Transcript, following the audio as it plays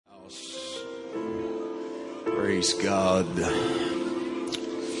Praise God. Hallelujah.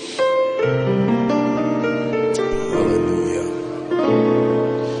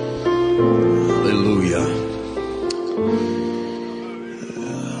 Hallelujah.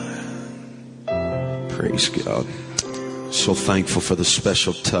 Praise God. So thankful for the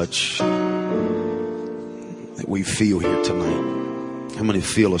special touch that we feel here tonight. How many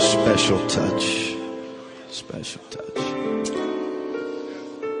feel a special touch? Special touch.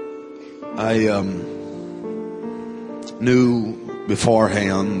 I knew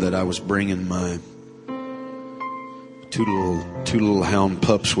beforehand that I was bringing my two little hound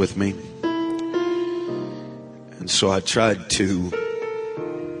pups with me, and so I tried to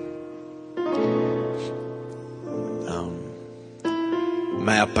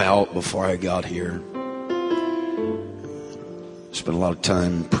map out before I got here. Spent a lot of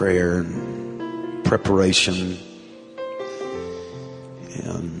time in prayer and preparation,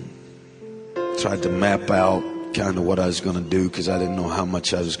 and tried to map out kind of what I was going to do, because I didn't know how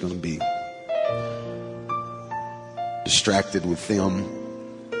much I was going to be distracted with them.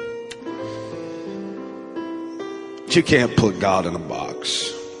 But you can't put God in a box.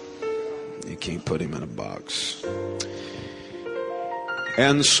 You can't put him in a box.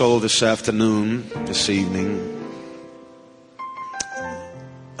 And so this evening,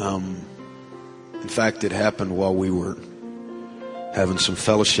 in fact, it happened while we were having some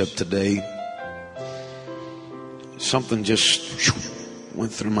fellowship today. Something just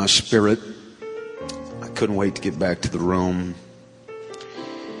went through my spirit. I couldn't wait to get back to the room.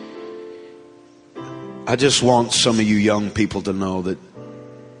 I just want some of you young people to know that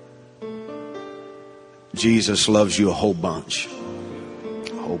Jesus loves you a whole bunch.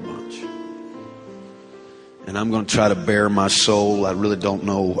 A whole bunch. And I'm going to try to bare my soul. I really don't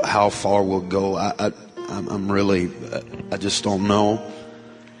know how far we'll go. I just don't know,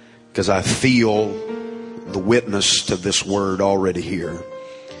 because I feel the witness to this word already here.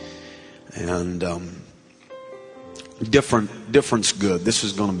 And different's good. This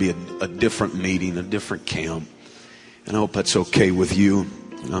is going to be a different meeting, a different camp, and I hope that's okay with you.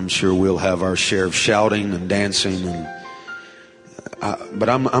 I'm sure we'll have our share of shouting and dancing, but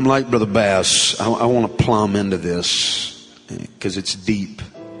I'm like Brother Bass. I want to plumb into this because it's deep.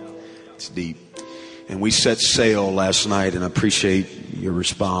 It's deep. And we set sail last night, and I appreciate your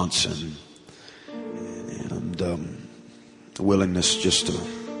response and the willingness just to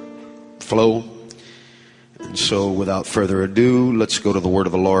flow. And so without further ado, let's go to the word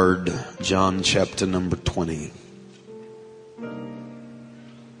of the Lord, John chapter number 20.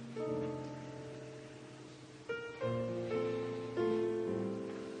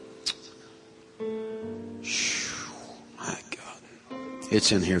 My God,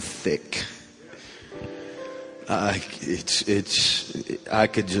 it's in here thick. I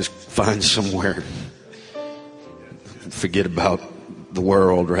could just find somewhere, forget about the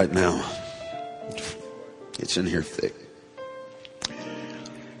world right now. It's in here thick.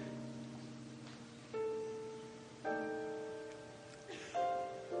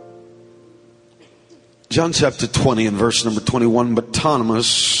 John chapter 20 and verse number 21. But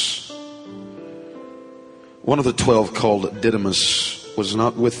Thomas, one of the 12 called Didymus, was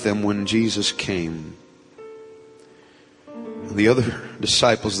not with them when Jesus came. And the other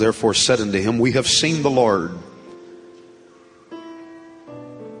disciples therefore said unto him, We have seen the Lord.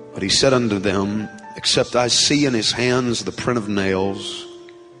 But he said unto them, Except I see in his hands the print of nails,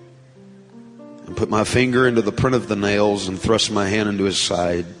 and put my finger into the print of the nails, and thrust my hand into his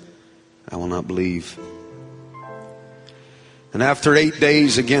side, I will not believe. And after 8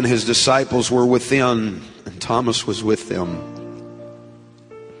 days again his disciples were within, and Thomas was with them.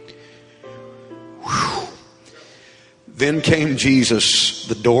 Whew. Then came Jesus,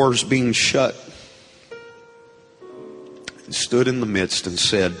 the doors being shut, and stood in the midst, and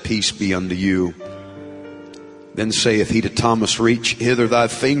said, Peace be unto you. Then saith he to Thomas, Reach hither thy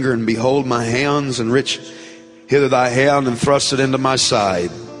finger, and behold my hands, and reach hither thy hand, and thrust it into my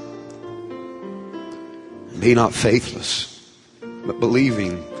side. And be not faithless, but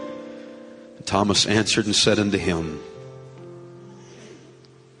believing. And Thomas answered and said unto him,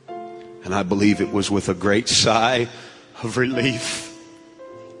 and I believe it was with a great sigh of relief,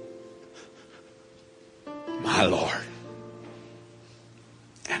 My Lord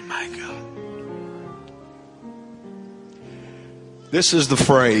and my God. This is the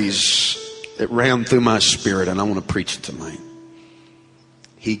phrase that ran through my spirit, and I want to preach it tonight.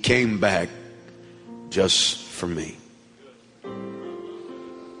 He came back just for me.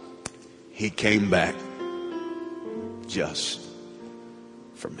 He came back just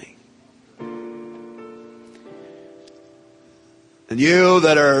for me. And you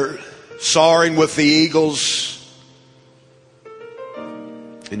that are soaring with the eagles,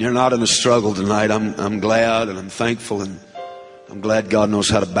 and you're not in a struggle tonight, I'm glad and I'm thankful, and I'm glad God knows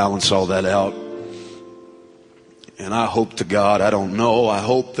how to balance all that out. And I hope to God, I don't know, I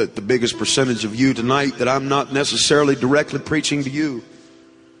hope that the biggest percentage of you tonight, that I'm not necessarily directly preaching to you.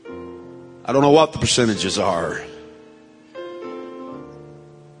 I don't know what the percentages are.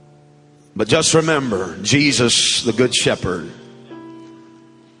 But just remember, Jesus, the Good Shepherd,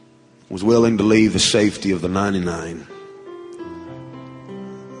 was willing to leave the safety of the 99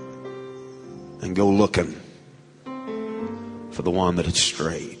 and go looking for the one that had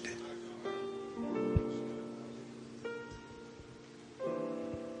strayed.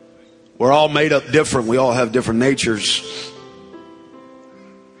 We're all made up different. We all have different natures.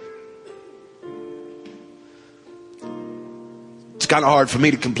 It's kind of hard for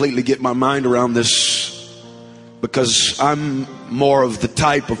me to completely get my mind around this, because I'm more of the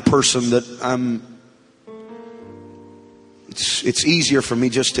type of person that it's easier for me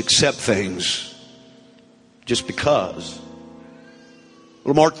just to accept things just because. A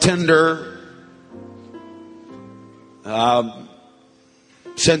little more tender,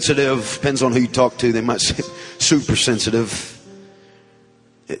 sensitive, depends on who you talk to. They might say super sensitive.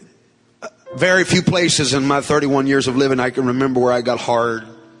 Very few places in my 31 years of living I can remember where I got hard.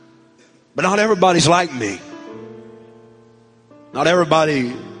 But not everybody's like me. Not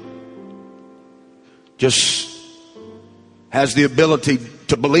everybody just has the ability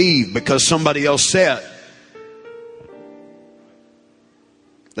to believe because somebody else said.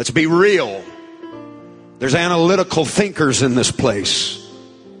 Let's be real. There's analytical thinkers in this place.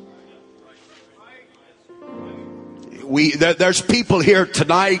 There's people here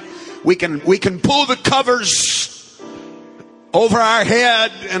tonight. We can pull the covers over our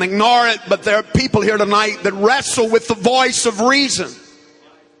head and ignore it, but there are people here tonight that wrestle with the voice of reason.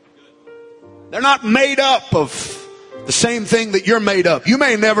 They're not made up of the same thing that you're made up. You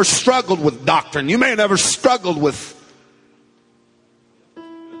may have never struggled with doctrine. You may have never struggled with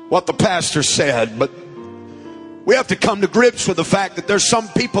what the pastor said, but we have to come to grips with the fact that there's some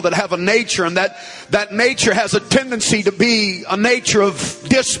people that have a nature, and that nature has a tendency to be a nature of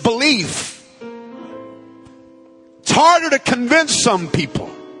disbelief. It's harder to convince some people.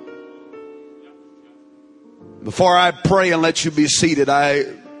 Before I pray and let you be seated, I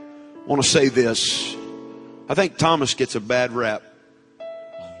want to say this. I think Thomas gets a bad rap.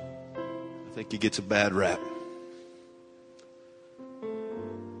 I think he gets a bad rap.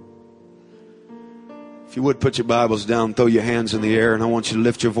 If you would put your Bibles down, throw your hands in the air, and I want you to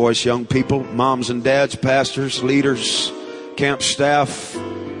lift your voice, young people, moms and dads, pastors, leaders, camp staff.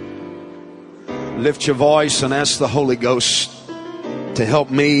 Lift your voice and ask the Holy Ghost to help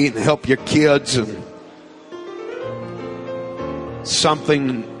me and help your kids. And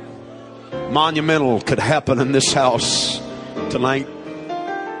something monumental could happen in this house tonight.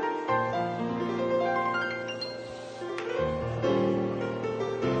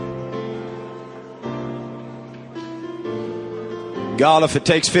 God, if it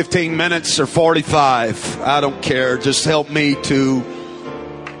takes 15 minutes or 45, I don't care. Just help me to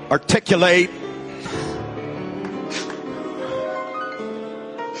articulate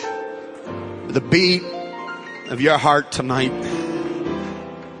the beat of your heart tonight.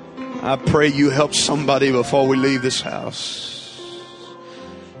 I pray you help somebody before we leave this house.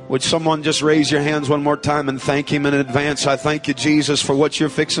 Would someone just raise your hands one more time and thank him in advance? I thank you, Jesus, for what you're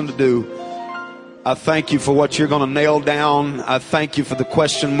fixing to do. I thank you for what you're going to nail down. I thank you for the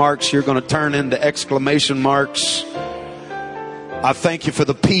question marks you're going to turn into exclamation marks. I thank you for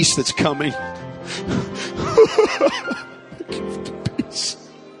the peace that's coming.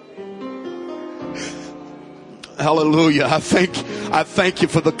 Hallelujah. I thank you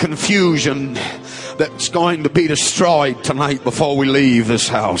for the confusion that's going to be destroyed tonight before we leave this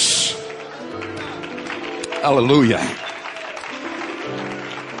house. Hallelujah.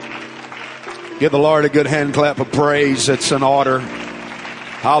 Give the Lord a good hand clap of praise. It's an order.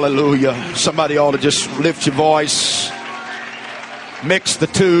 Hallelujah. Somebody ought to just lift your voice. Mix the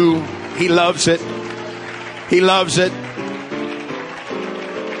two. He loves it. He loves it.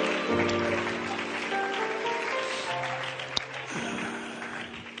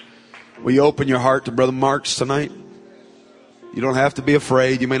 Will you open your heart to Brother Marks tonight? You don't have to be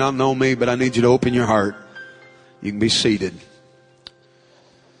afraid. You may not know me, but I need you to open your heart. You can be seated.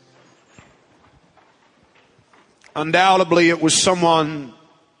 Undoubtedly, it was someone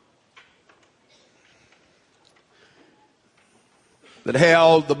that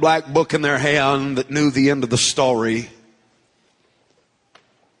held the black book in their hand that knew the end of the story.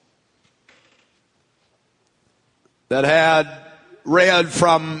 That had read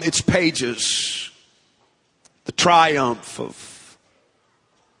from its pages the triumph of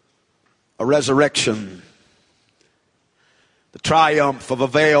a resurrection, the triumph of a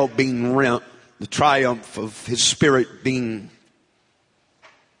veil being rent, the triumph of His Spirit being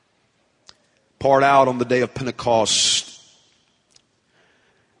poured out on the day of Pentecost.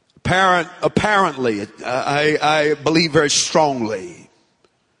 Apparently, I believe very strongly,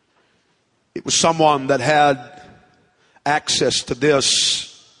 it was someone that had access to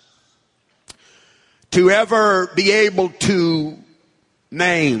this to ever be able to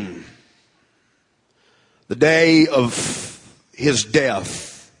name the day of His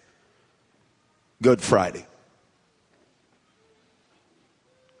death Good Friday.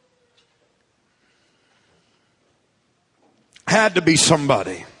 Had to be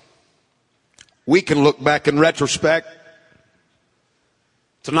somebody. We can look back in retrospect.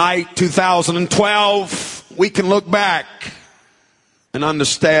 Tonight, 2012, we can look back and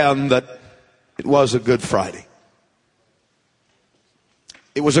understand that it was a Good Friday.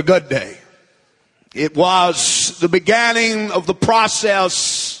 It was a good day. It was the beginning of the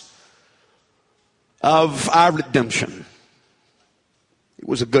process of our redemption. It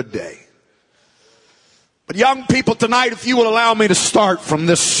was a good day. But young people, tonight, if you will allow me to start from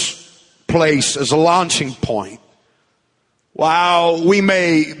this place as a launching point, while we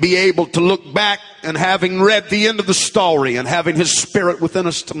may be able to look back and having read the end of the story and having His Spirit within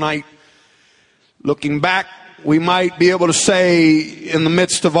us tonight, looking back, we might be able to say in the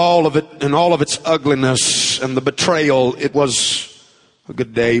midst of all of it and all of its ugliness and the betrayal, it was a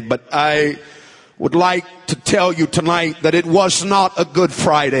good day. But I would like to tell you tonight that it was not a Good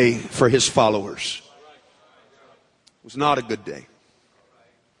Friday for His followers. It was not a good day.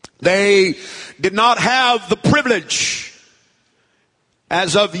 They did not have the privilege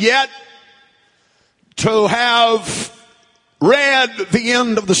as of yet to have read the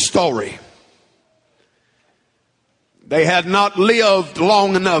end of the story. They had not lived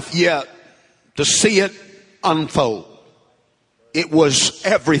long enough yet to see it unfold. It was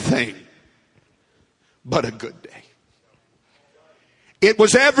everything but a good day. It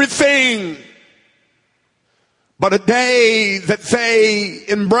was everything but a day that they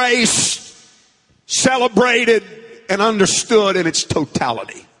embraced, celebrated, and understood in its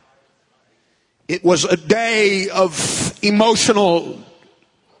totality. It was a day of emotional,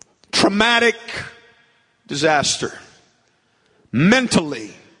 traumatic disaster.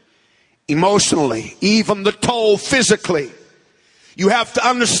 Mentally, emotionally, even the toll physically. You have to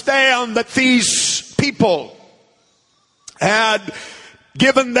understand that these people had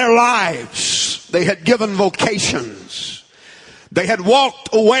given their lives. They had given vocations. They had walked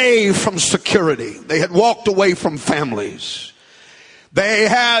away from security. They had walked away from families. They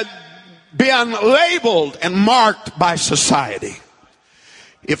had been labeled and marked by society.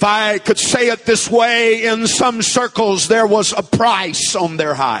 If I could say it this way, in some circles there was a price on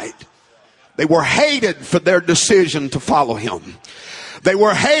their hide. They were hated for their decision to follow Him. They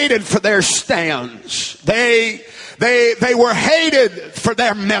were hated for their stands. They were hated for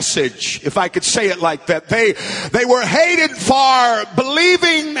their message, if I could say it like that. They were hated for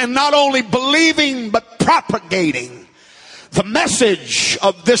believing, and not only believing, but propagating the message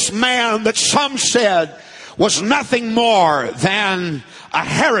of this man that some said was nothing more than a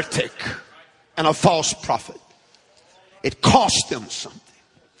heretic and a false prophet. It cost them something.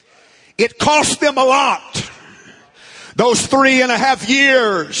 It cost them a lot. Those 3.5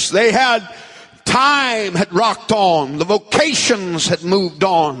 years, they had time had rocked on. The vocations had moved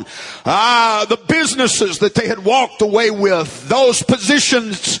on. The businesses that they had walked away with, those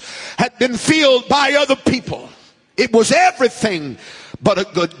positions had been filled by other people. It was everything but a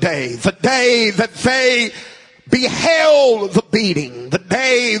good day. The day that they beheld the beating, the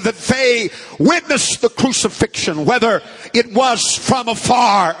day that they witnessed the crucifixion, whether it was from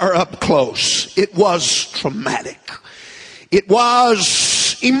afar or up close, it was traumatic. It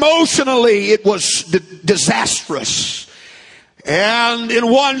was emotionally, it was disastrous. And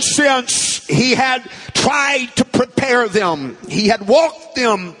in one sense, He had tried to prepare them. He had walked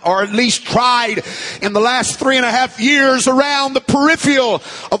them, or at least tried in the last 3.5 years, around the peripheral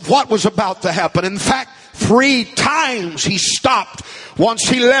of what was about to happen. In fact, 3 times He stopped. Once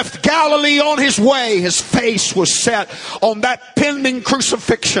He left Galilee on His way, His face was set on that pending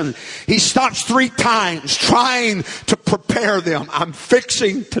crucifixion. He stops 3 times trying to prepare them. I'm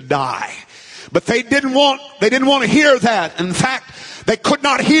fixing to die. But they didn't want to hear that. In fact, they could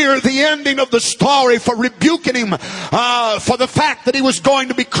not hear the ending of the story for rebuking Him for the fact that He was going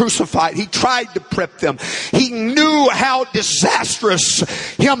to be crucified. He tried to prep them. He knew how disastrous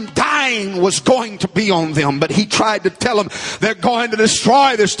Him dying was going to be on them. But He tried to tell them, they're going to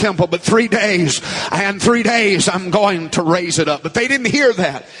destroy this temple, but 3 days, and 3 days I'm going to raise it up. But they didn't hear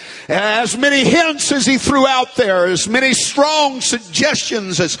that. as many hints as he threw out there, as many strong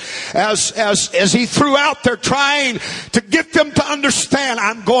suggestions as he threw out there, trying to get them to understand,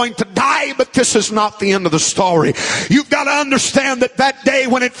 I'm going to die, but this is not the end of the story. You've got to understand that that day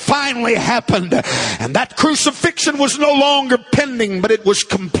when it finally happened, and that crucifixion was no longer pending, but it was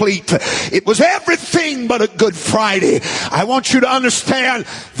complete. It was everything but a Good Friday. I want you to understand,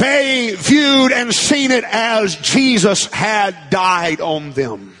 they viewed and seen it as Jesus had died on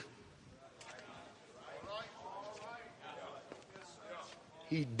them.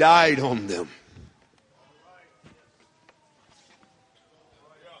 He died on them.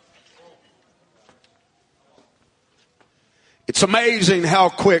 It's amazing how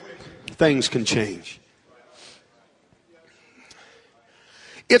quick things can change.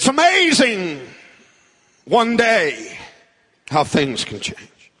 It's amazing one day how things can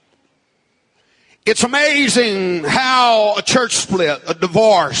change. It's amazing how a church split, a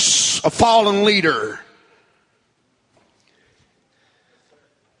divorce, a fallen leader.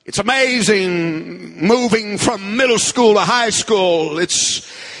 It's amazing moving from middle school to high school.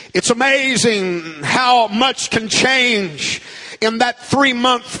 It's amazing how much can change in that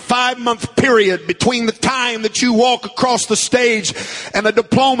 3-month, 5-month period between the time that you walk across the stage and a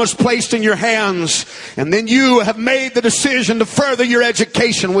diploma is placed in your hands, and then you have made the decision to further your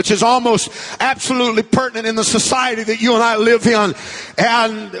education, which is almost absolutely pertinent in the society that you and I live in,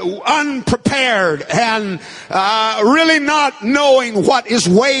 and unprepared and really not knowing what is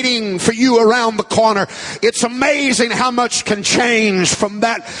waiting for you around the corner. It's amazing how much can change from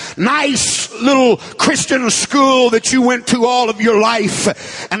that nice little Christian school that you went to all of your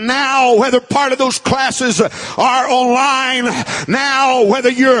life, and now whether part of those classes are online, now whether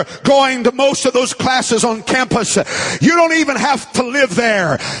you're going to most of those classes on campus, you don't even have to live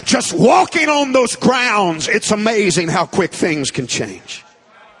there. Just walking on those grounds, it's amazing how quick things can change.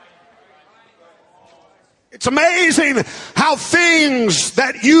 It's amazing how things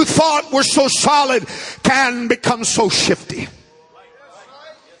that you thought were so solid can become so shifty.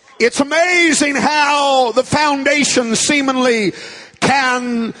 It's amazing how the foundation seemingly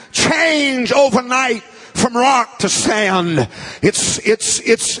can change overnight from rock to sand.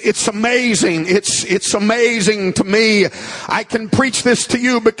 It's amazing. It's amazing to me. I can preach this to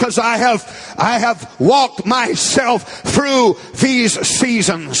you because I have walked myself through these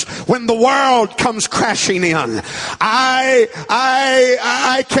seasons when the world comes crashing in. I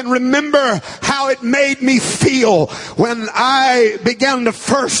can remember how it made me feel when I began to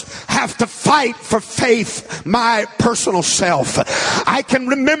first have to fight for faith, my personal self. I can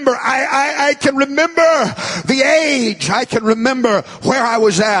remember, I can remember the age. I can remember where I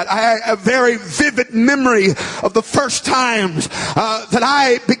was at. I have a very vivid memory of the first times that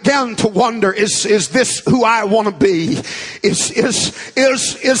I began to wonder, is this who I want to be? Is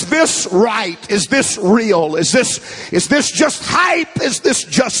this right? Is this real? Is this just hype? Is this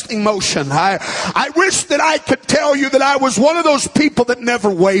just emotion? I wish that I could tell you that I was one of those people that never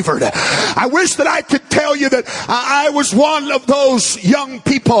wavered. I wish that I could tell you that I was one of those young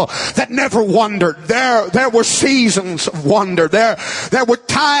people that never wondered. There were seasons of wonder. There were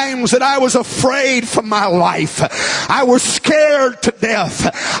times that I was afraid for my life. I was scared to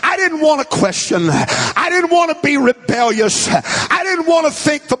death. I didn't want to question. I didn't want to be rebellious. I didn't want to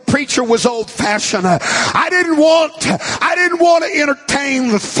think the preacher was old-fashioned. I didn't want to entertain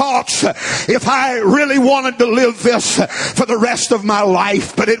the thoughts if I really wanted to live this for the rest of my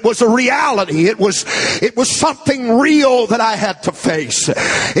life. But it was a reality. It was something real that I had to face.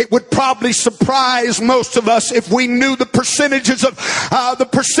 It would probably surprise most of us if we knew the percentage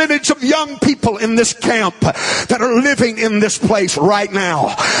of young people in this camp that are living in this place right now.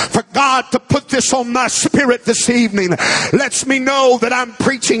 For God to put this on my spirit this evening lets me know that I'm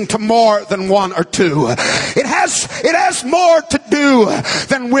preaching to more than one or two. It has more to do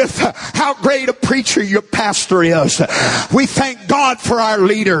than with how great a preacher your pastor is. We thank God for our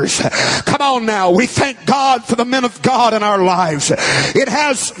leaders. Come on now. We thank God for the men of God in our lives. It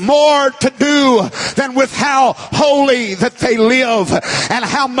has more to do than with how holy that they live and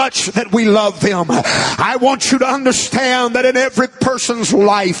how much that we love them. I want you to understand that in every person's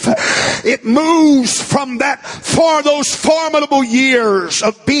life, it moves from those formidable years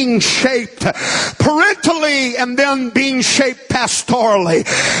of being shaped parentally and then being shaped pastorally.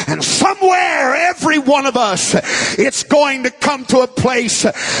 And somewhere, every one of us, it's going to come to a place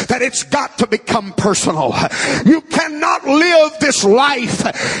that it's got to become personal. You cannot live this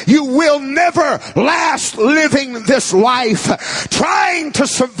life. You will never last living this life trying to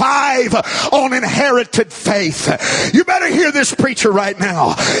survive on inherited faith. You better hear this preacher right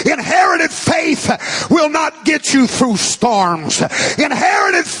now. Inherited faith will not get you through storms.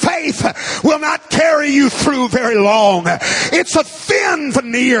 Inherited faith will not carry you through very long. It's a thin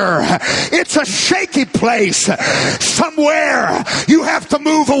veneer. It's a shaky place. Somewhere you have to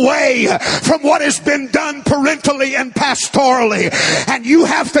move away from what has been done parentally and pastorally, and you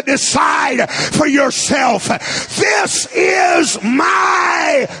have to decide for yourself, this is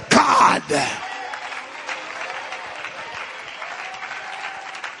my God.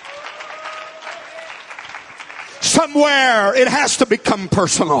 Somewhere it has to become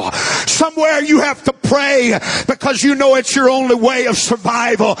personal. Somewhere you have to pray because you know it's your only way of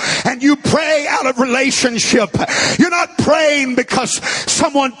survival. And you pray out of relationship. You're not praying because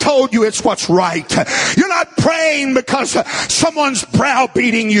someone told you it's what's right. You're not praying because someone's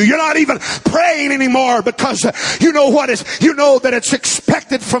browbeating you. You're not even praying anymore because you know that it's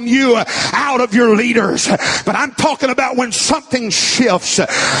expected from you out of your leaders. But I'm talking about when something shifts.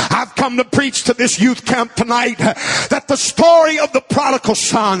 I've come to preach to this youth camp tonight that the story of the prodigal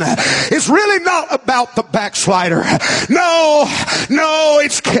son is really not about the backslider. No,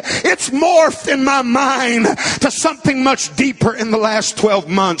 it's morphed in my mind to something much deeper in the last 12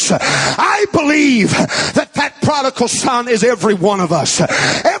 months. I believe that prodigal son is every one of us.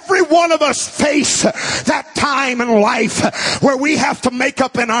 Every one of us face that time in life where we have to make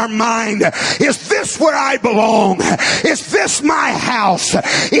up in our mind, is this where I belong? Is this my house?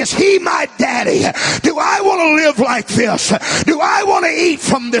 Is he my daddy? Do I want to live like this? Do I want to eat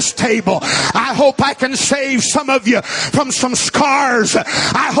from this table? I hope I can save some of you from some scars.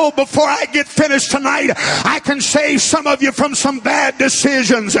 I hope before I get finished tonight, I can save some of you from some bad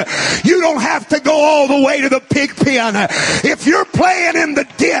decisions. You don't have to go all the way to the pig pen. If you're playing in the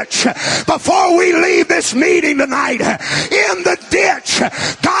ditch, before we leave this meeting tonight, in the ditch,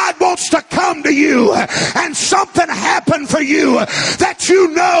 God wants to come to you and something happen for you that you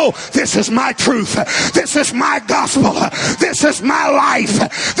know, this is my truth. This is my gospel. This is my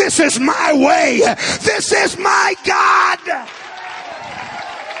life. This is my way. This is my God.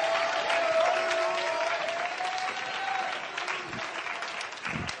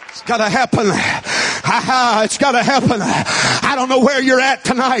 It's got to happen. It's got to happen. I don't know where you're at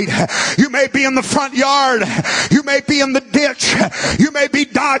tonight. You may be in the front yard. You may be in the ditch. You may be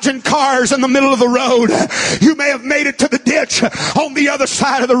dodging cars in the middle of the road. You may have made it to the ditch on the other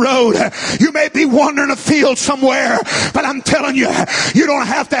side of the road. You may be wandering a field somewhere. But I'm telling you, you don't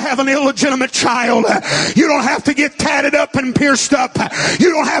have to have an illegitimate child. You don't have to get tatted up and pierced up.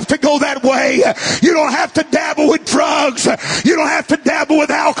 You don't have to go that way. You don't have to dabble with drugs. You don't have to dabble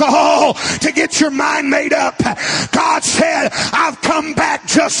with alcohol to get your mind made up. God said, I've come back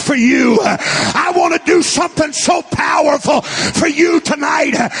just for you. I want to do something so powerful for you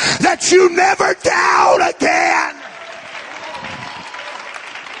tonight that you never doubt again.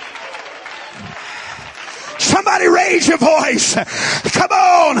 Somebody raise your voice. Come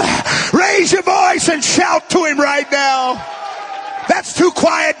on. Raise your voice and shout to him right now. That's too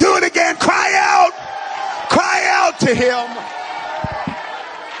quiet. Do it again. Cry out. Cry out to him.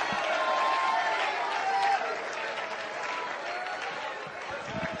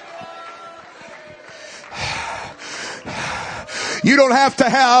 You don't have to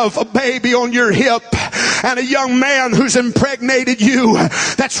have a baby on your hip and a young man who's impregnated you,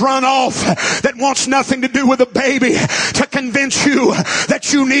 that's run off, that wants nothing to do with a baby, to convince you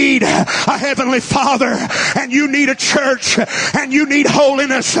that you need a heavenly Father and you need a church and you need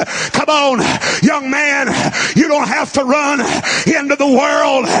holiness. Come on, young man, you don't have to run into the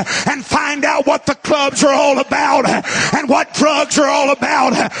world and find out what the clubs are all about and what drugs are all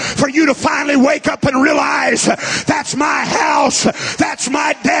about for you to finally wake up and realize, that's my house, that's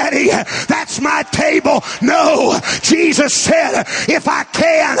my daddy, that's my table. No, Jesus said, if I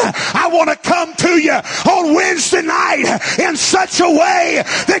can, I want to come to you on Wednesday night in such a way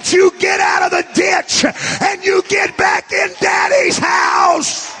that you get out of the ditch and you get back in Daddy's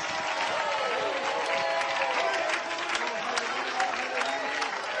house.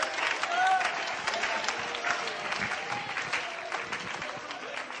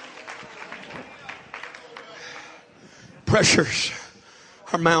 Pressures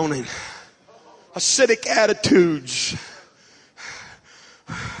are mounting. Acidic attitudes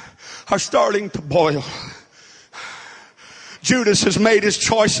are starting to boil. Judas has made his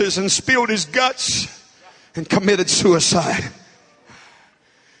choices and spilled his guts and committed suicide.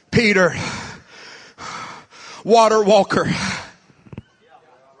 Peter, water walker.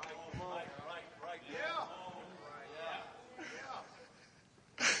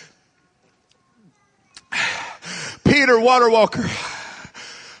 Peter, water walker,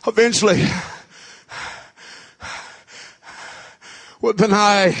 eventually will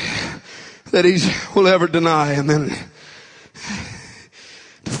deny that he will ever deny. And then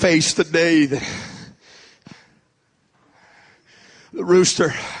to face the day that the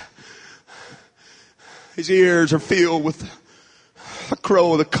rooster, his ears are filled with the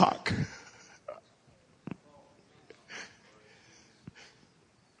crow of the cock.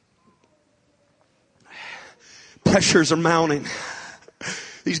 Pressures are mounting.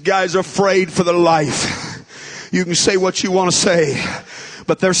 These guys are afraid for their life. You can say what you want to say,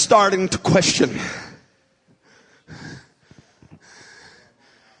 but they're starting to question.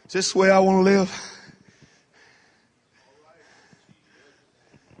 Is this the way I want to live?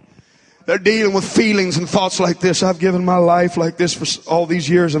 They're dealing with feelings and thoughts like this. I've given my life like this for all these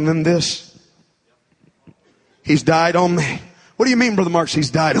years, and then this. He's died on me. What do you mean, Brother Marks?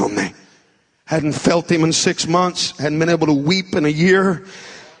 He's died on me. Hadn't felt him in 6 months. Hadn't been able to weep in a year.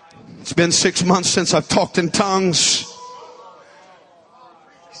 It's been 6 months since I've talked in tongues.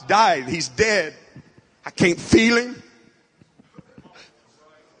 He's died. He's dead. I can't feel him.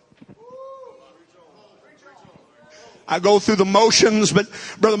 I go through the motions, but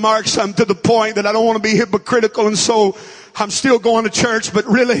Brother Marks, I'm to the point that I don't want to be hypocritical, and so I'm still going to church, but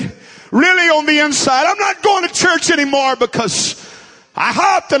really on the inside, I'm not going to church anymore because I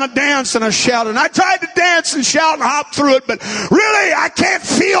hopped and I danced and I shouted. And I tried to dance and shout and hop through it, but really I can't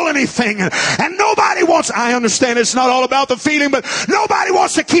feel anything. And nobody wants, I understand it's not all about the feeling, but nobody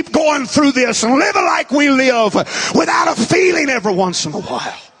wants to keep going through this and living like we live without a feeling every once in a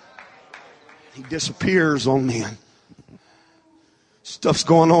while. He disappears on me. Stuff's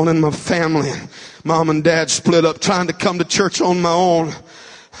going on in my family. Mom and Dad split up trying to come to church on my own.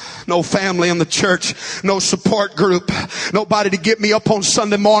 No family in the church. No support group. Nobody to get me up on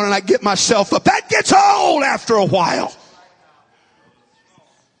Sunday morning. I get myself up. That gets old after a while.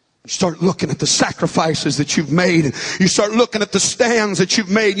 You start looking at the sacrifices that you've made. And you start looking at the stands that you've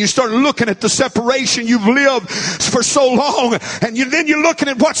made. And you start looking at the separation you've lived for so long. And then you're looking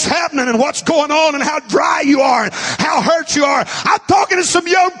at what's happening and what's going on and how dry you are and how hurt you are. I'm talking to some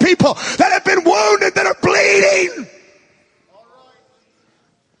young people that have been wounded, that are bleeding.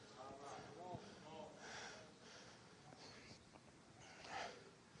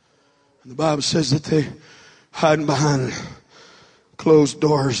 And the Bible says that they hiding behind closed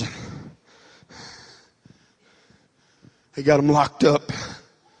doors. They got them locked up.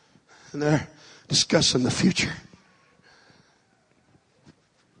 And they're discussing the future.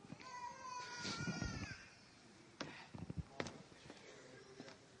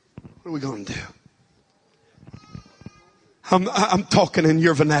 What are we going to do? I'm talking in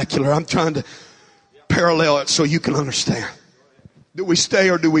your vernacular. I'm trying to parallel it so you can understand. Do we stay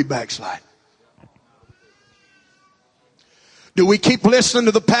or do we backslide? Do we keep listening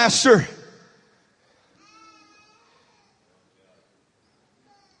to the pastor?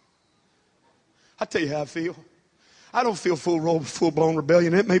 I'll tell you how I feel. I don't feel full-blown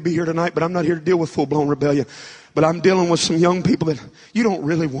rebellion. It may be here tonight, but I'm not here to deal with full-blown rebellion. But I'm dealing with some young people that you don't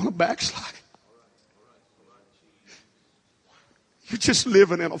really want to backslide. You're just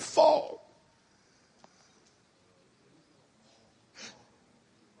living in a fog.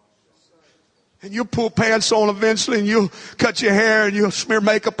 And you'll pull pants on eventually, and you'll cut your hair, and you'll smear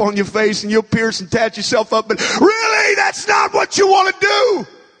makeup on your face, and you'll pierce and tat yourself up. But really, that's not what you want to do. It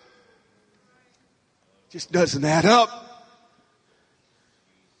just doesn't add up.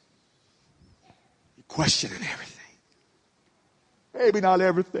 You're questioning everything. Maybe not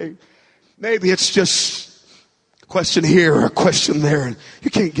everything. Maybe it's just a question here or a question there, and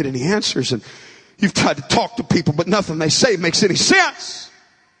you can't get any answers. And you've tried to talk to people, but nothing they say makes any sense.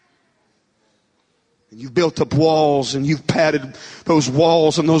 And you've built up walls, and you've padded those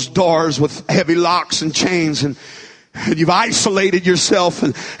walls and those doors with heavy locks and chains, and you've isolated yourself,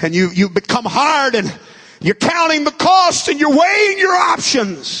 and you've become hard, and you're counting the cost, and you're weighing your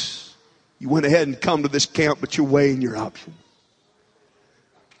options. You went ahead and come to this camp, but you're weighing your options.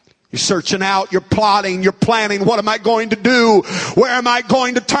 You're searching out, you're plotting, you're planning. What am I going to do? Where am I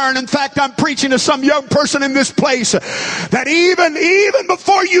going to turn? In fact, I'm preaching to some young person in this place that even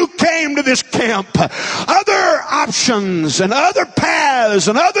before you came to this camp, other options and other paths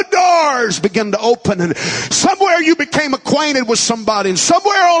and other doors began to open. And somewhere you became acquainted with somebody, and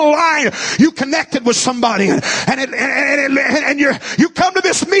somewhere online you connected with somebody, and you come to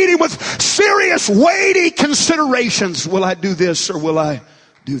this meeting with serious, weighty considerations. Will I do this or will I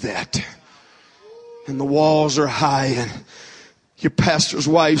do that? And the walls are high, and your pastor's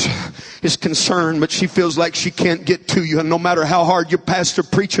wife is concerned, but she feels like she can't get to you. And no matter how hard your pastor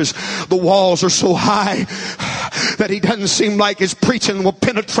preaches, the walls are so high that he doesn't seem like his preaching will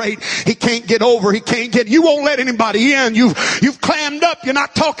penetrate. He can't get over. You won't let anybody in. You've clammed up. You're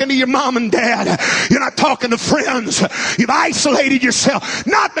not talking to your mom and dad. You're not talking to friends. You've isolated yourself.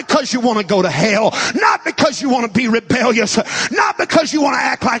 Not because you want to go to hell. Not because you want to be rebellious. Not because you want to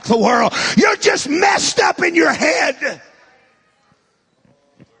act like the world. You're just messed up in your head. Your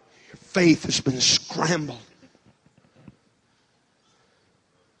faith has been scrambled.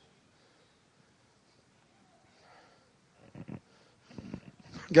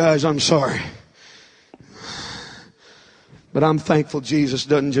 Guys, I'm sorry. But I'm thankful Jesus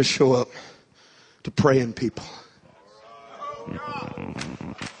doesn't just show up to praying people.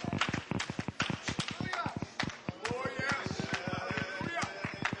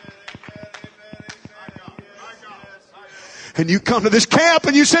 And you come to this camp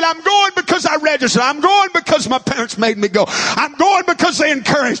and you said, I'm going because I registered. I'm going because my parents made me go. I'm going because they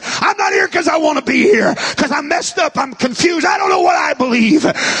encouraged. I'm not here because I want to be here. Because I'm messed up. I'm confused. I don't know what I believe.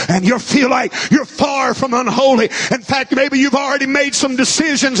 And you feel like you're far from unholy. In fact, maybe you've already made some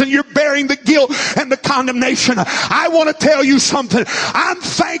decisions and you're bearing the guilt and the condemnation. I want to tell you something. I'm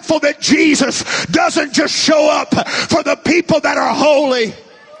thankful that Jesus doesn't just show up for the people that are holy.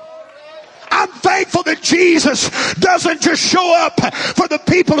 I'm thankful that Jesus doesn't just show up for the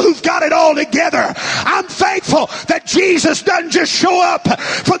people who've got it all together. I'm thankful that Jesus doesn't just show up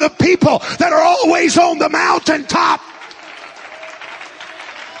for the people that are always on the mountaintop.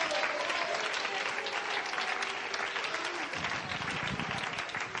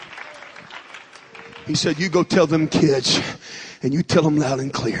 He said, you go tell them kids, and you tell them loud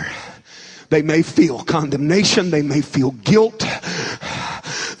and clear. They may feel condemnation. They may feel guilt.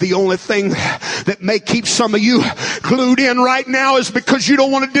 The only thing that may keep some of you glued in right now is because you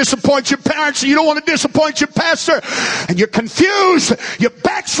don't want to disappoint your parents and you don't want to disappoint your pastor, and you're confused. You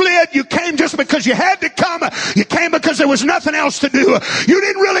backslid. You came just because you had to come. You came because there was nothing else to do. You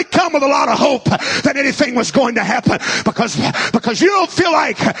didn't really come with a lot of hope that anything was going to happen because you don't feel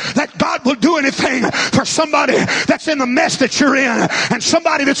like that God will do anything for somebody that's in the mess that you're in and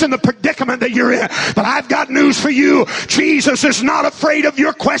somebody that's in the predicament that you're in. But I've got news for you. Jesus is not afraid of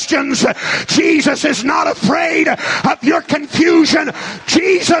your questions. Jesus is not afraid of your confusion.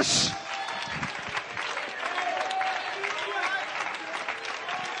 Jesus.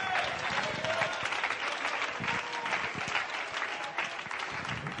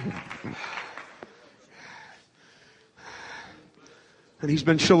 And he's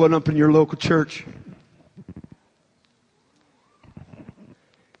been showing up in your local church.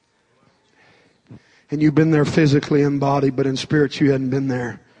 And you've been there physically in body, but in spirit you hadn't been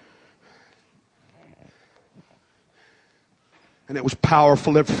there. And it was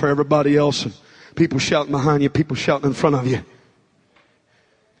powerful for everybody else. And people shouting behind you, people shouting in front of you.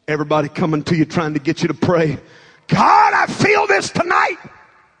 Everybody coming to you trying to get you to pray. God, I feel this tonight.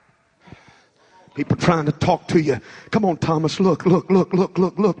 People trying to talk to you. Come on, Thomas, look.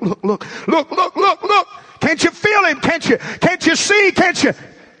 Can't you feel him? Can't you see? Can't you?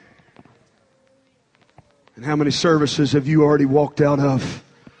 And how many services have you already walked out of?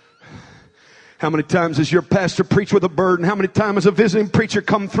 How many times has your pastor preached with a burden? How many times has a visiting preacher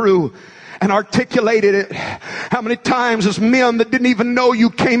come through and articulated it? How many times has men that didn't even know you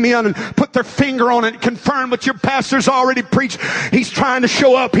came in and put their finger on it and confirmed what your pastor's already preached? He's trying to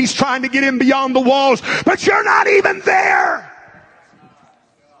show up. He's trying to get in beyond the walls, but you're not even there.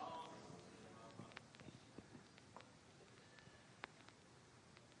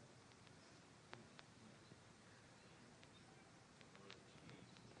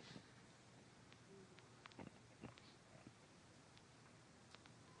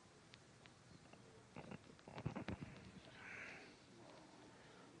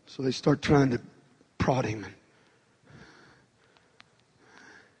 So they start trying to prod him and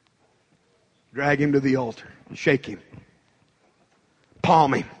drag him to the altar, shake him,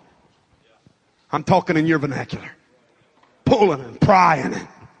 palm him. I'm talking in your vernacular. Pulling and prying.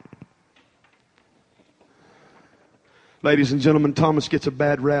 Ladies and gentlemen, Thomas gets a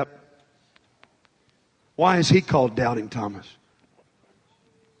bad rap. Why is he called Doubting Thomas?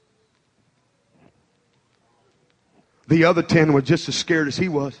 The other 10 were just as scared as he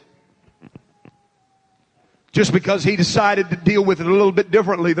was. Just because he decided to deal with it a little bit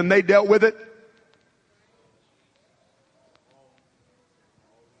differently than they dealt with it.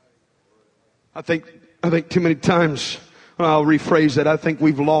 I think too many times, I'll rephrase that, I think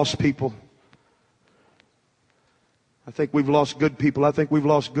we've lost people. I think we've lost good people. I think we've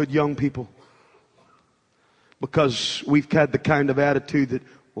lost good young people. Because we've had the kind of attitude that,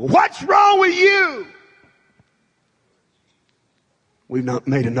 well, what's wrong with you? We've not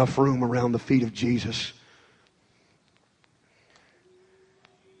made enough room around the feet of Jesus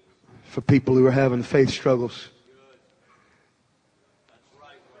for people who are having faith struggles.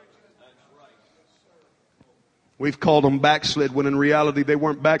 We've called them backslid when in reality they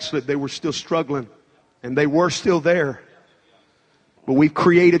weren't backslid. They were still struggling and they were still there. But we've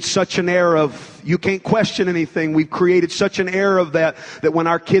created such an air of you can't question anything. We've created such an air of that when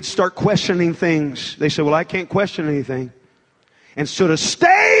our kids start questioning things, they say, well, I can't question anything. Instead of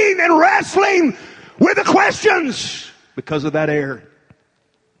staying and wrestling with the questions, because of that air,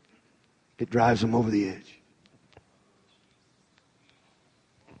 it drives them over the edge.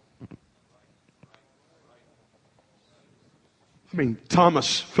 I mean,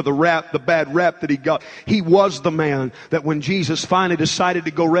 Thomas, for the bad rap that he got, he was the man that when Jesus finally decided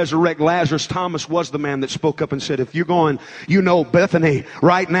to go resurrect Lazarus, Thomas was the man that spoke up and said, if you're going, you know, Bethany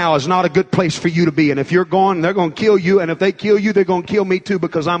right now is not a good place for you to be. And if you're going, they're going to kill you. And if they kill you, they're going to kill me too,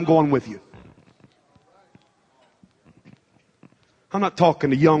 because I'm going with you. I'm not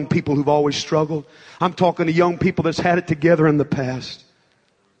talking to young people who've always struggled. I'm talking to young people that's had it together in the past.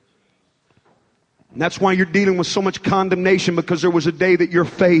 And that's why you're dealing with so much condemnation, because there was a day that your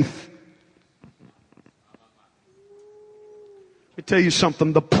faith. Let me tell you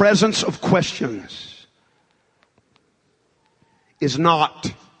something. The presence of questions is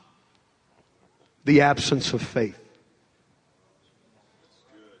not the absence of faith.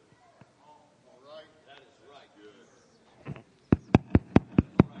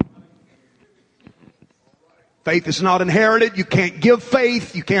 Faith is not inherited. You can't give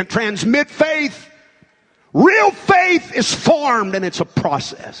faith. You can't transmit faith. Real faith is formed, and it's a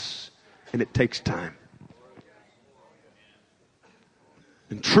process, and it takes time.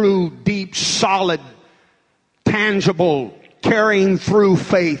 And true, deep, solid, tangible, carrying through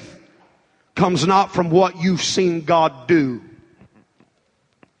faith comes not from what you've seen God do,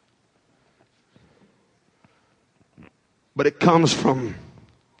 but it comes from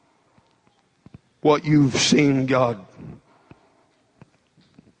what you've seen God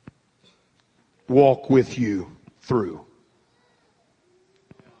walk with you through.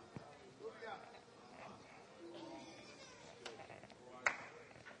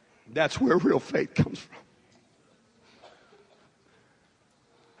 That's where real faith comes from.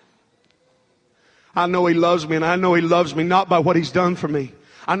 I know He loves me, and I know He loves me not by what He's done for me.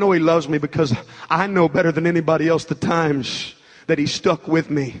 I know He loves me because I know better than anybody else the times that He stuck with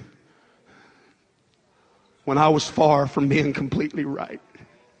me when I was far from being completely right.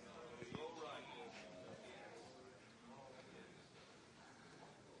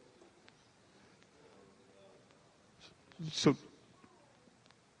 So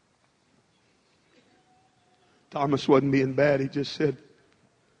Thomas wasn't being bad. He just said,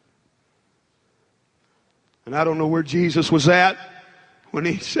 and I don't know where Jesus was at when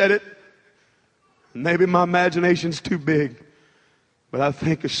He said it. Maybe my imagination's too big. But I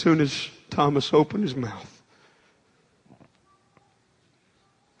think as soon as Thomas opened his mouth,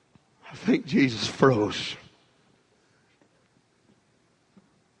 I think Jesus froze.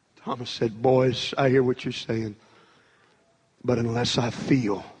 Thomas said, boys, I hear what you're saying. But unless I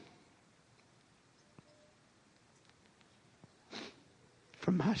feel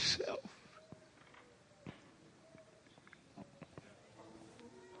for myself.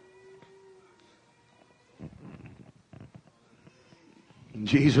 And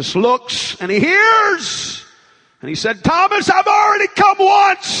Jesus looks and He hears. And He said, Thomas, I've already come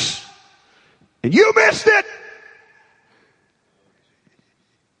once. And you missed it.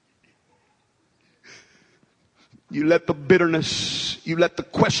 You let the bitterness, you let the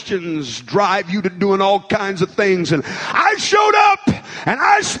questions drive you to doing all kinds of things. And I showed up and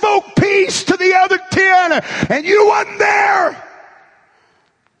I spoke peace to the other 10 and you wasn't there.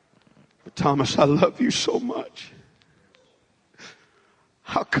 But Thomas, I love you so much.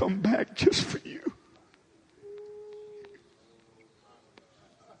 I'll come back just for you.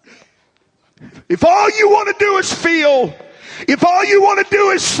 If all you want to do is feel, if all you want to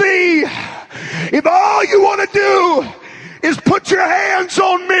do is see, if all you want to do is put your hands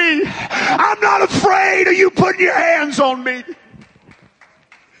on me, I'm not afraid of you putting your hands on me.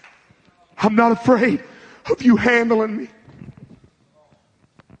 I'm not afraid of you handling me.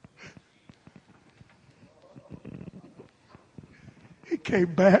 He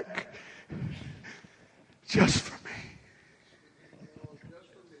came back just for me.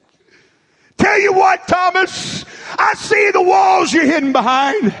 Tell you what, Thomas, I see the walls you're hidden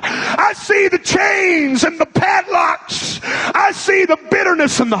behind. I see the chains and the padlocks. I see the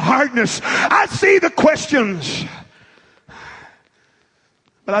bitterness and the hardness. I see the questions.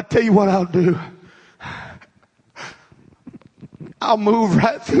 But I tell you what I'll do. I'll move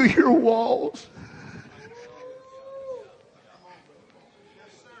right through your walls.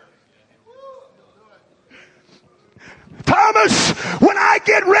 promise, when I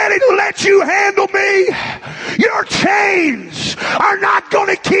get ready to let you handle me, your chains are not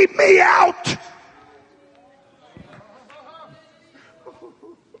going to keep me out.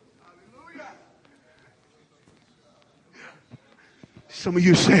 Some of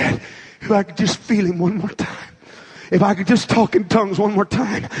you said, if I could just feel him one more time. If I could just talk in tongues one more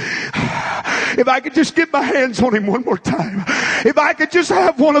time. If I could just get my hands on him one more time. If I could just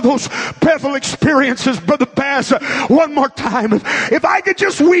have one of those Bethel experiences, Brother Bass, one more time. If I could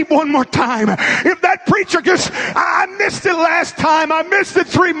just weep one more time. If that preacher just, I missed it last time. I missed it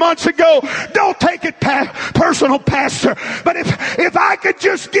 3 months ago. Don't take it personal, Pastor. But if I could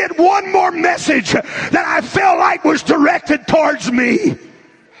just get one more message that I felt like was directed towards me.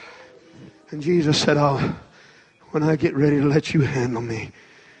 And Jesus said, oh, when I get ready to let you handle me,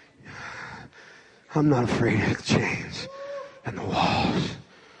 I'm not afraid of the chains and the walls.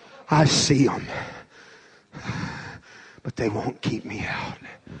 I see them, but they won't keep me out.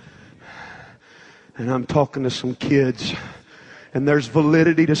 And I'm talking to some kids, and there's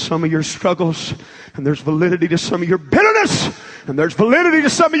validity to some of your struggles, and there's validity to some of your bitterness, and there's validity to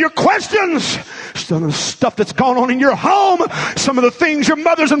some of your questions, some of the stuff that's gone on in your home, some of the things your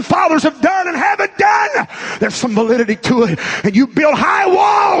mothers and fathers have done and haven't done. There's some validity to it, and you build high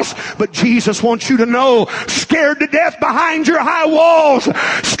walls, but Jesus wants you to know, scared to death behind your high walls,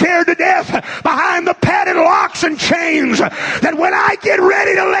 scared to death behind the padded locks and chains, that when I get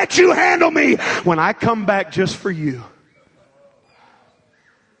ready to let you handle me, when I come back just for you,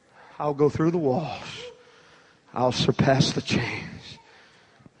 I'll go through the walls. I'll surpass the chains.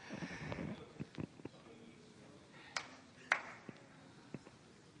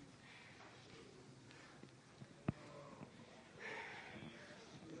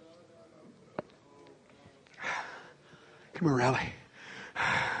 Come here, Riley.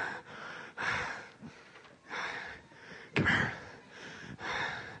 Come here.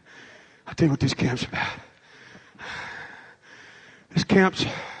 I'll tell you what this camp's about. This camp's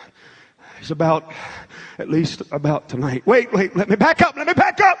is about, at least about tonight. Wait, let me back up.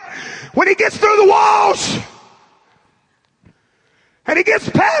 When he gets through the walls and he gets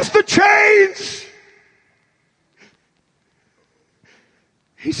past the chains,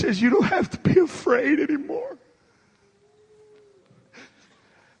 he says, you don't have to be afraid anymore.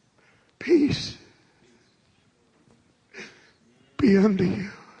 Peace be unto you.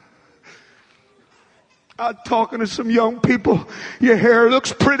 I'm talking to some young people. Your hair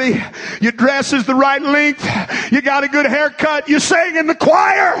looks pretty. Your dress is the right length. You got a good haircut. You sang in the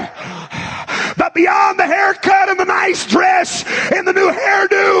choir. But beyond the haircut and the nice dress and the new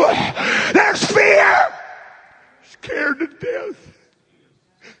hairdo, there's fear. Scared to death.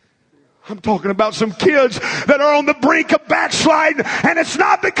 I'm talking about some kids that are on the brink of backsliding, and it's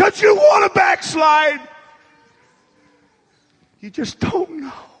not because you want to backslide. You just don't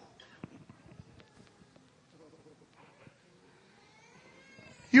know.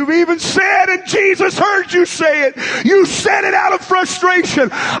 You've even said, and Jesus heard you say it, you said it out of frustration.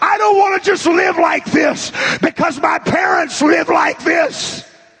 I don't want to just live like this because my parents live like this.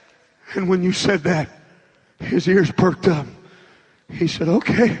 And when you said that, his ears perked up. He said,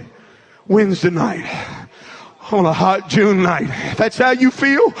 okay, Wednesday night, on a hot June night, if that's how you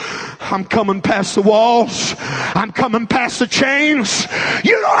feel, I'm coming past the walls. I'm coming past the chains.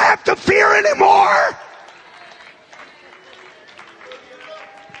 You don't have to fear anymore.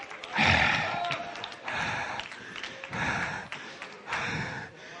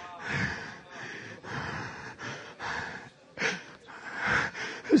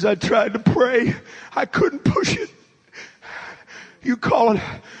 As I tried to pray, I couldn't push it. You call it,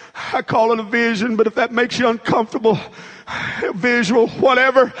 I call it a vision, but if that makes you uncomfortable, a visual,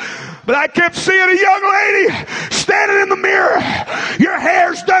 whatever. But I kept seeing a young lady standing in the mirror. Your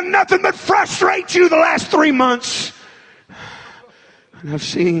hair's done nothing but frustrate you the last 3 months. And I've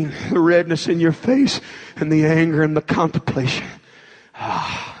seen the redness in your face and the anger and the contemplation.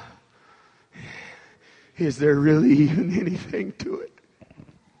 Is there really even anything to it?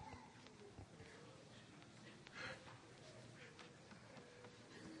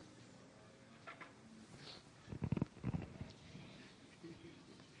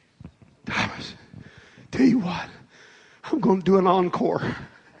 Thomas, tell you what, I'm going to do an encore.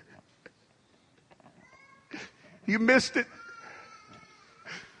 You missed it.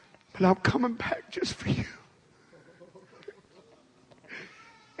 But I'm coming back just for you.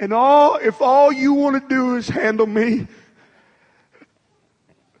 And if all you want to do is handle me,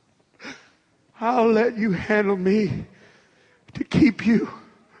 I'll let you handle me to keep you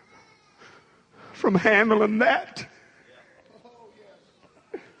from handling that.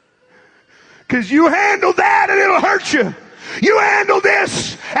 Because you handle that and it'll hurt you. You handle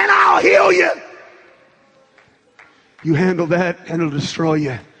this and I'll heal you. You handle that and it'll destroy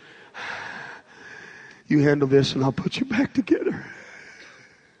you. You handle this and I'll put you back together.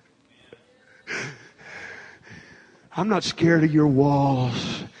 I'm not scared of your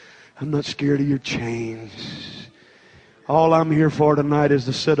walls. I'm not scared of your chains. All I'm here for tonight is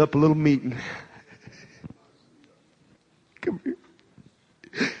to set up a little meeting. Come here.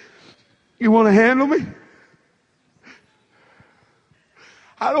 You want to handle me?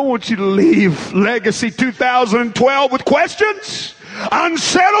 I don't want you to leave Legacy 2012 with questions,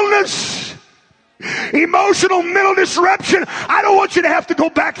 unsettledness, emotional mental disruption. I don't want you to have to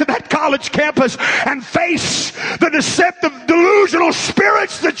go back to that college campus and face the deceptive, delusional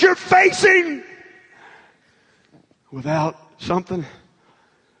spirits that you're facing without something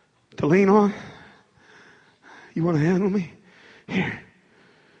to lean on. You want to handle me? Here,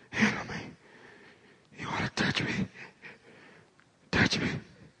 handle me. You want to touch me? Touch me.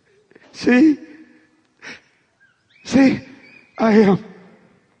 See? I am.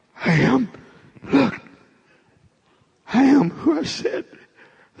 Look, I am who I said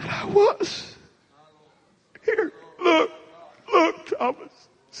that I was. Here, look, Thomas.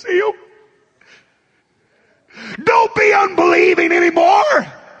 See him? Don't be unbelieving anymore.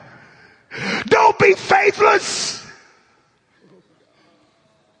 Don't be faithless.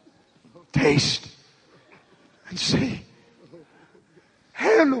 Taste and see.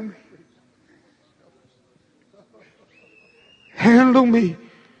 Handle me. Handle me.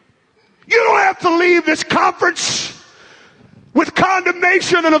 You don't have to leave this conference with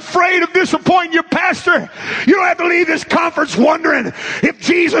condemnation and afraid of disappointing your pastor. You don't have to leave this conference wondering if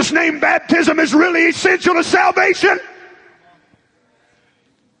Jesus' name baptism is really essential to salvation.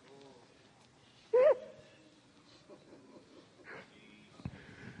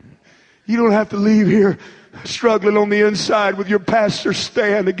 You don't have to leave here struggling on the inside with your pastor's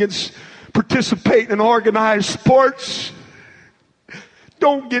stand against participating in organized sports.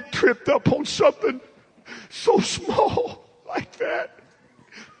 Don't get tripped up on something so small like that.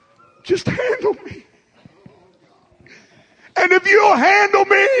 Just handle me. And if you'll handle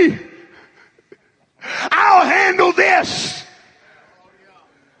me, I'll handle this.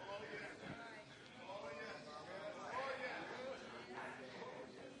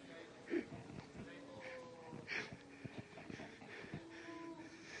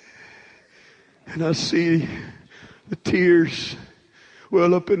 And I see the tears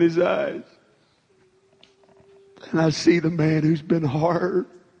well up in his eyes. And I see the man who's been hard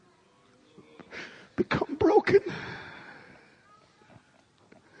become broken.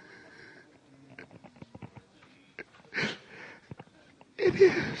 It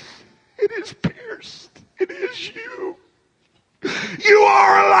is pierced. It is you. You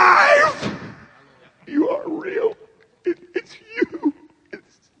are alive. You are real. It's you.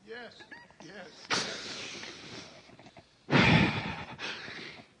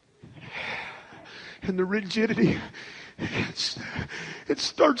 And the rigidity,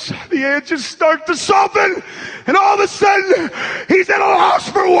 the edges start to soften, and all of a sudden he's at a loss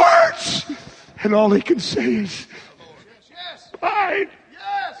for words, and all he can say is, mine.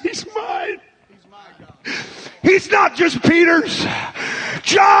 He's mine. He's not just Peter's.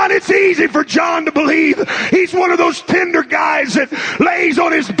 John, it's easy for John to believe. He's one of those tender guys that lays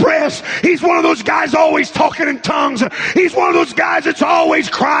on his breast. He's one of those guys always talking in tongues. He's one of those guys that's always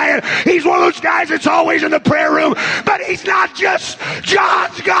crying. He's one of those guys that's always in the prayer room. But he's not just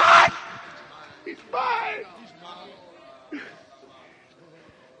John's God. He's mine.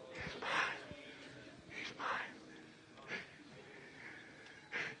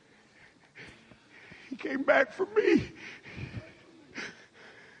 He came back for me.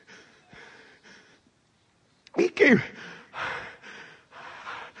 He came.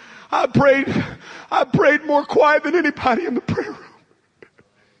 I prayed more quiet than anybody in the prayer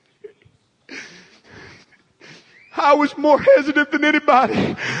room. I was more hesitant than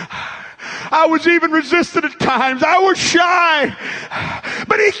anybody. I was even resistant at times. I was shy.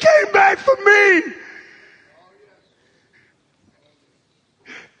 But he came back for me.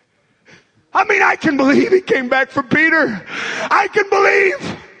 I mean, I can believe he came back for Peter. I can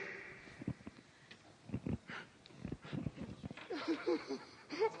believe.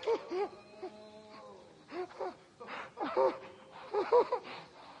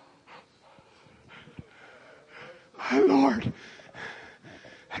 My Lord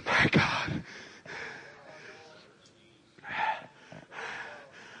and my God.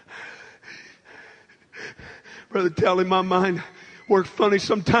 Brother Tally, my mind works funny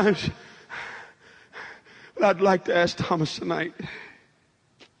sometimes. But I'd like to ask Thomas tonight.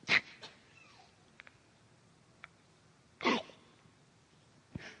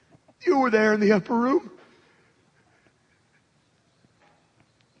 You were there in the upper room.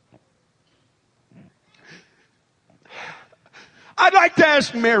 I'd like to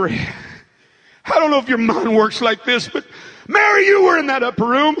ask Mary. I don't know if your mind works like this, but Mary, you were in that upper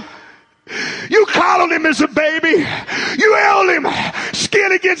room. You coddled him as a baby. You held him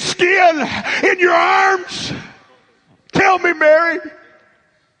skin against skin in your arms. Tell me, Mary,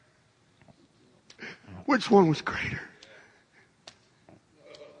 which one was greater?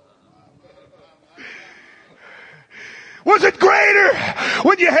 Was it greater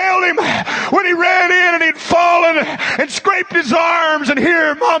when you held him, when he ran in and he'd fallen and scraped his arms and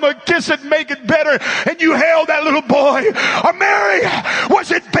here, Mama, kiss it, make it better, and you held that little boy? Or Mary,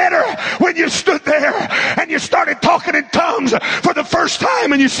 was it better when you stood there and you started talking in tongues for the first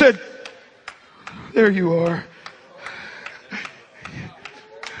time and you said, there you are.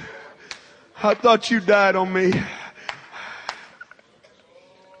 I thought you died on me.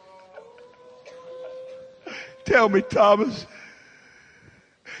 Tell me, Thomas,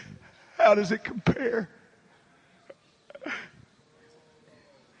 how does it compare?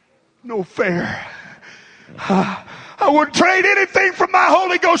 No fair. I would trade anything from my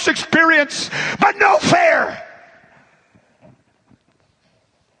Holy Ghost experience, but no fair.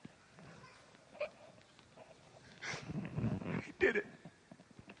 He did it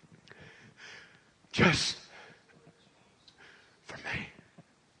just for me.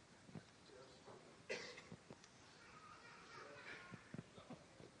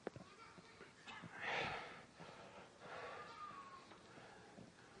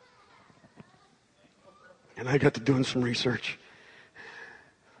 And I got to doing some research.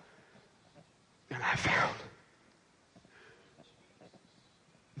 And I found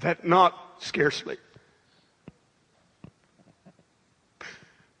that not scarcely,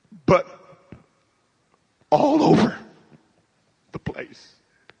 but all over the place,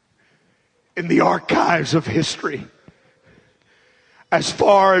 in the archives of history, as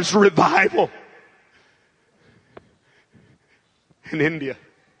far as revival in India,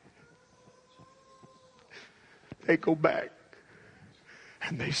 they go back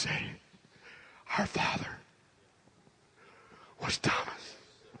and they say, our father was Thomas.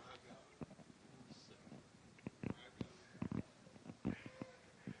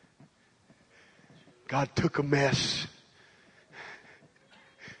 God took a mess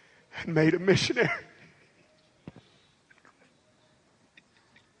and made a missionary.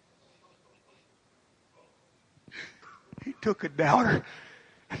 He took a doubter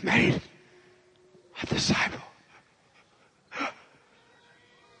and made a disciple.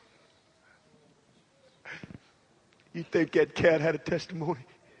 You think that cat had a testimony?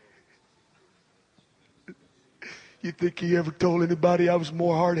 You think he ever told anybody I was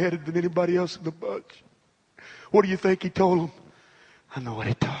more hard-headed than anybody else in the bunch? What do you think he told them? I know what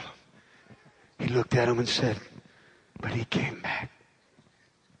he told them. He looked at them and said, but he came back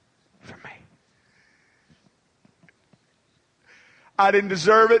for me. I didn't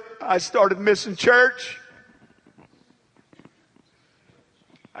deserve it. I started missing church.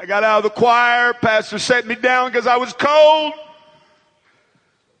 I got out of the choir. Pastor set me down because I was cold.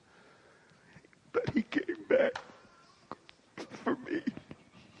 But he came back for me.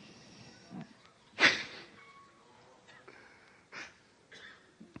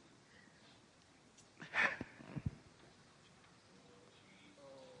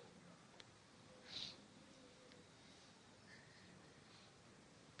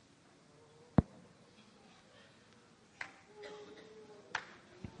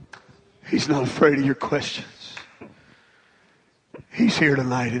 He's not afraid of your questions. He's here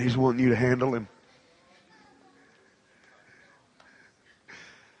tonight and he's wanting you to handle him.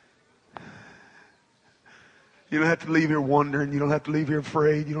 You don't have to leave here wondering. You don't have to leave here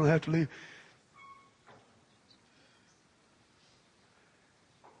afraid. You don't have to leave.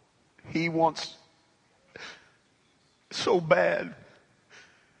 He wants so bad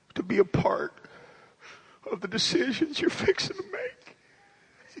to be a part of the decisions you're fixing to make.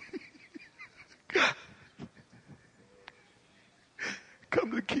 Come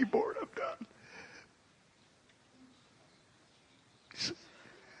to the keyboard, I'm done.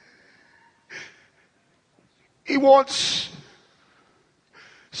 He wants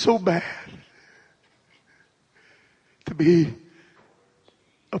so bad to be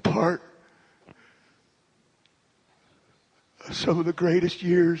a part of some of the greatest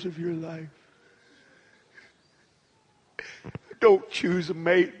years of your life. Don't choose a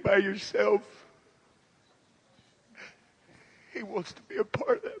mate by yourself. He wants to be a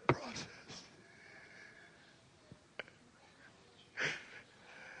part of that process.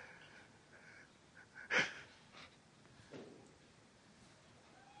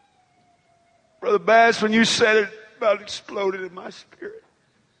 Brother Bass, when you said it, about exploded in my spirit.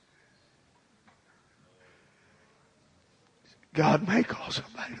 God may call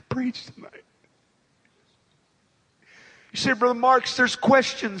somebody to preach tonight. You say, Brother Marks, there's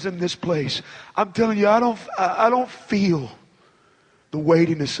questions in this place. I'm telling you, I don't feel the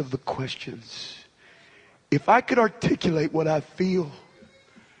weightiness of the questions. If I could articulate what I feel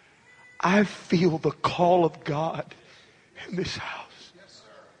the call of God in this house. Yes, sir.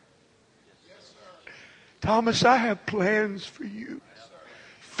 Yes, sir. Thomas, I have plans for you. Yes,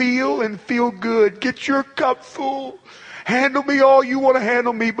 feel and feel good. Get your cup full. Handle me all you want to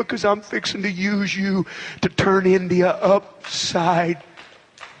handle me, because I'm fixing to use you to turn India upside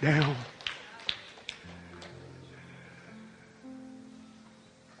down.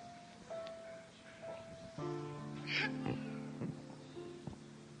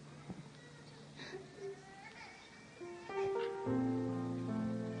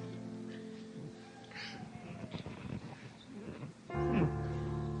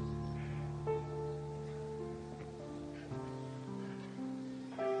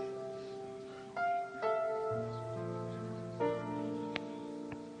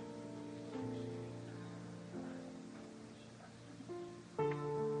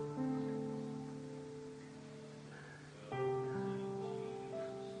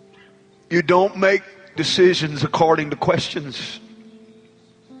 You don't make decisions according to questions.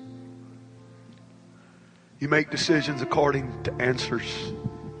 You make decisions according to answers.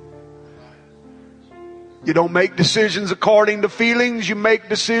 You don't make decisions according to feelings. You make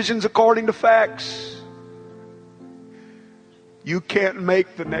decisions according to facts. You can't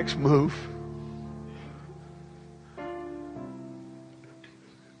make the next move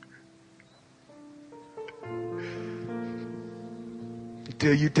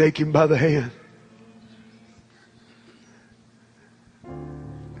until you take him by the hand.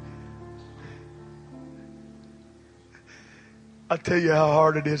 I'll tell you how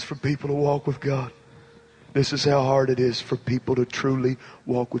hard it is for people to walk with God. This is how hard it is for people to truly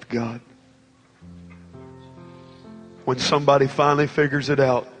walk with God. When somebody finally figures it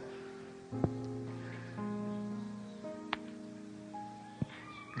out,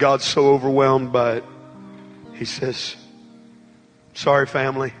 God's so overwhelmed by it, He says, sorry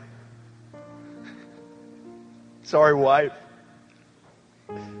family. Sorry wife.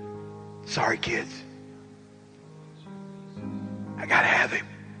 Sorry kids. I gotta have him.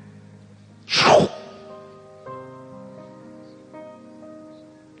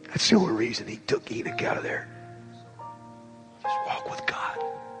 That's the only reason He took Enoch out of there. Just walk with God.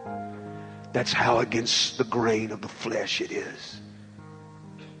 That's how against the grain of the flesh it is.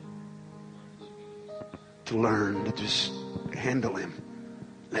 To learn to just handle Him.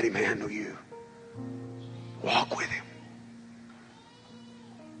 Let Him handle you. Walk with Him.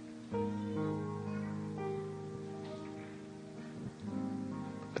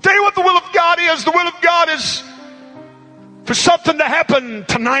 I tell you what the will of God is. The will of God is for something to happen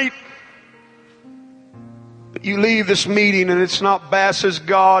tonight. That you leave this meeting and it's not Bass's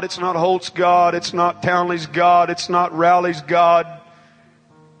God, it's not Holt's God, it's not Townley's God, it's not Rowley's God.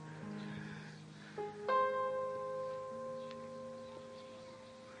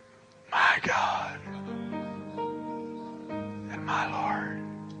 My God and my Lord.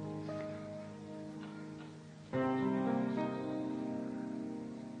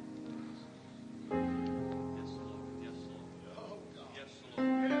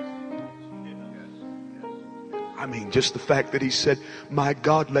 I mean, just the fact that He said, my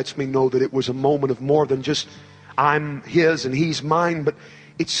God, lets me know that it was a moment of more than just I'm His and He's mine, but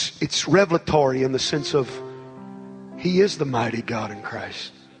it's revelatory in the sense of He is the mighty God in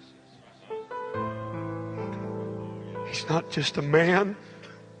Christ. He's not just a man,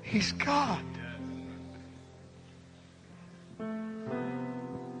 He's God.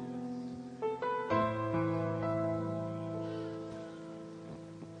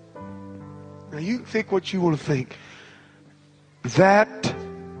 Now you can think what you want to think. That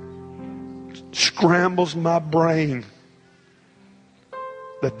scrambles my brain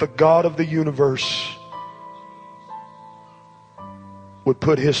that the God of the universe would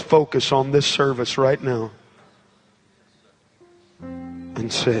put His focus on this service right now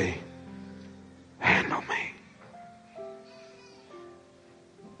and say, handle me.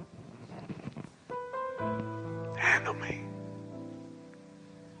 Handle me.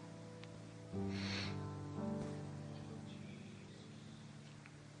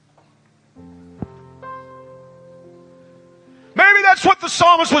 Maybe that's what the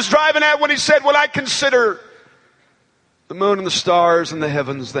psalmist was driving at when he said, when I consider the moon and the stars and the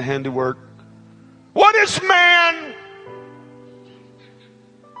heavens, the handiwork. What is man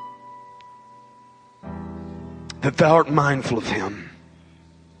that thou art mindful of him,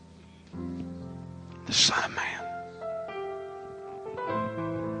 the Son of Man,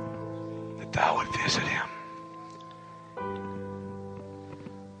 that thou would visit him.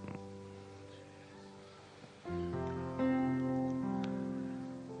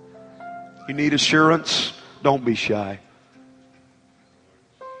 You need assurance? Don't be shy.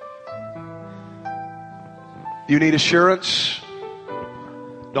 You need assurance?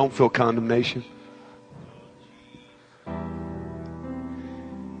 Don't feel condemnation.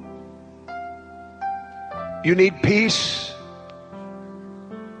 You need peace?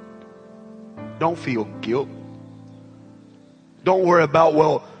 Don't feel guilt. Don't worry about,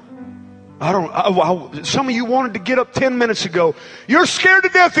 well, some of you wanted to get up 10 minutes ago. You're scared to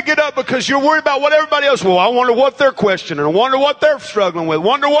death to get up because you're worried about what everybody else. Well, I wonder what they're questioning. I wonder what they're struggling with.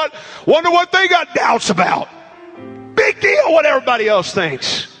 Wonder what they got doubts about. Big deal what everybody else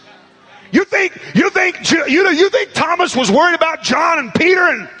thinks. You think Thomas was worried about John and Peter?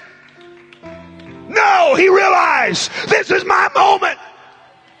 And no, he realized this is my moment.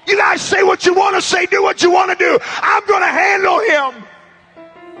 You guys say what you want to say, do what you want to do. I'm going to handle him.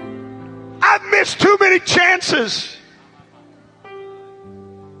 I've missed too many chances.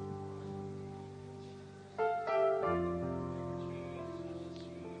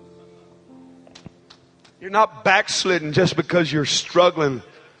 You're not backslidden just because you're struggling.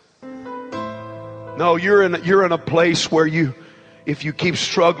 No, you're in a place where if you keep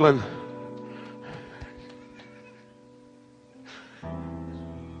struggling,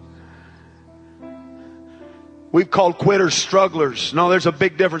 we've called quitters strugglers. No, there's a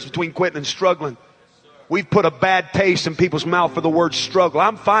big difference between quitting and struggling. We've put a bad taste in people's mouth for the word struggle.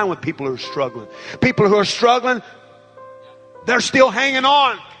 I'm fine with people who are struggling. People who are struggling, they're still hanging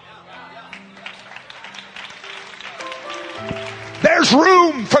on. There's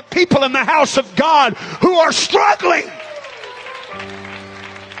room for people in the house of God who are struggling.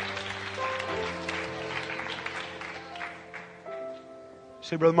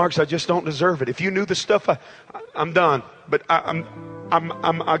 Say, Brother Marcus, I just don't deserve it. If you knew the stuff, I'm done. But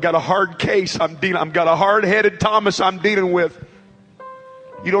I got a hard case. I've got a hard-headed Thomas I'm dealing with.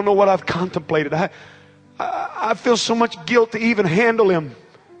 You don't know what I've contemplated. I feel so much guilt to even handle him.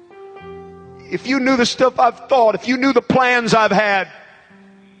 If you knew the stuff I've thought, if you knew the plans I've had,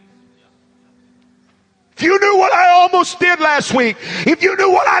 if you knew what I almost did last week, if you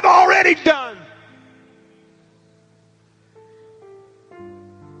knew what I've already done.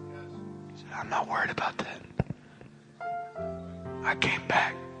 I'm not worried about that. I came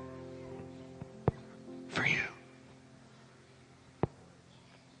back for you.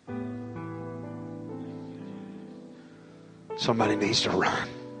 Somebody needs to run.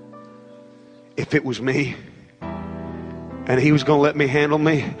 If it was me and he was going to let me handle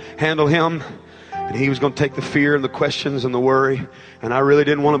him, and he was going to take the fear and the questions and the worry, and I really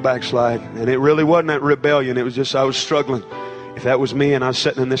didn't want to backslide, and it really wasn't that rebellion, it was just I was struggling. If that was me and I was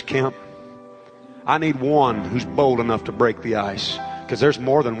sitting in this camp, I need one who's bold enough to break the ice, because there's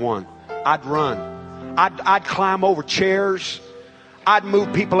more than one. I'd run. I'd climb over chairs. I'd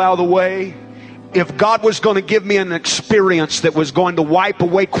move people out of the way. If God was going to give me an experience that was going to wipe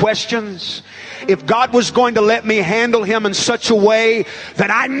away questions, if God was going to let me handle him in such a way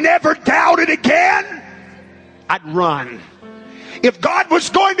that I never doubted again, I'd run. If God was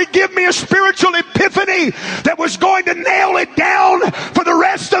going to give me a spiritual epiphany that was going to nail it down for the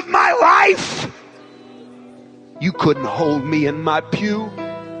rest of my life, you couldn't hold me in my pew.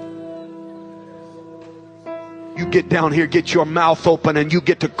 You get down here, get your mouth open, and you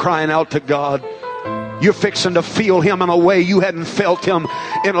get to crying out to God. You're fixing to feel him in a way you hadn't felt him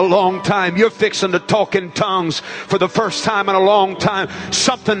in a long time. You're fixing to talk in tongues for the first time in a long time.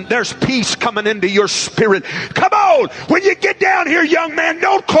 There's peace coming into your spirit. Come on, when you get down here, young man,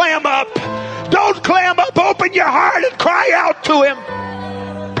 don't clam up. Don't clam up. Open your heart and cry out to him.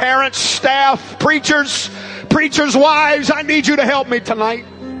 Parents, staff, preachers' wives, I need you to help me tonight.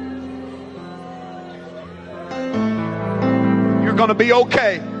 You're going to be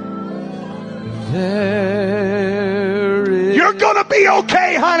okay. You're gonna be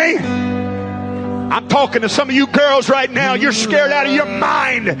okay, honey. I'm talking to some of you girls right now. You're scared out of your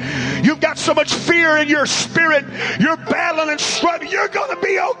mind. You've got so much fear in your spirit. You're battling and struggling. You're gonna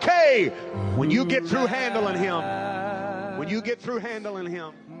be okay when you get through handling him. When you get through handling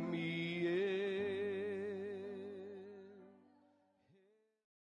him.